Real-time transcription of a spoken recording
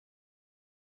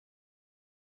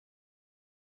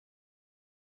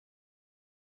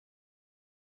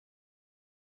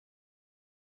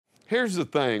Here's the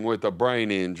thing with a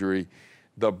brain injury.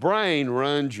 The brain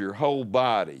runs your whole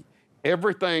body.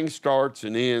 Everything starts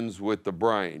and ends with the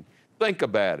brain. Think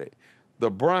about it. The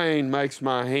brain makes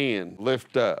my hand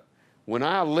lift up. When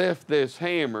I lift this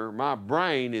hammer, my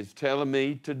brain is telling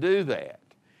me to do that.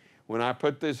 When I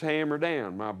put this hammer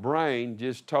down, my brain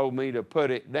just told me to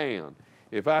put it down.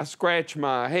 If I scratch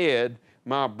my head,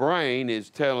 my brain is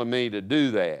telling me to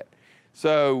do that.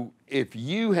 So if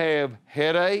you have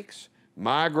headaches,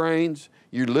 migraines,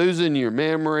 you're losing your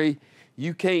memory,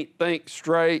 you can't think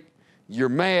straight, you're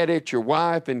mad at your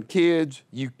wife and kids,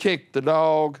 you kicked the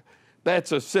dog,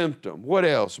 that's a symptom. What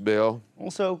else, Bill?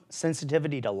 Also,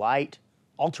 sensitivity to light,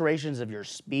 alterations of your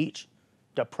speech,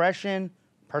 depression,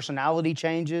 personality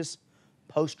changes,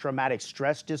 post-traumatic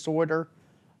stress disorder,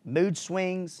 mood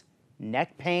swings,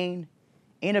 neck pain,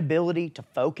 inability to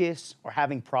focus, or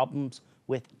having problems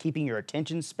with keeping your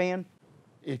attention span.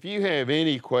 If you have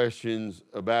any questions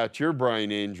about your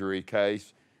brain injury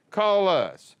case, call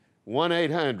us,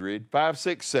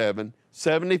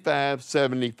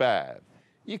 1-800-567-7575.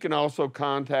 You can also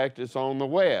contact us on the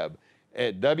web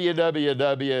at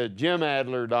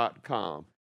www.jimadler.com.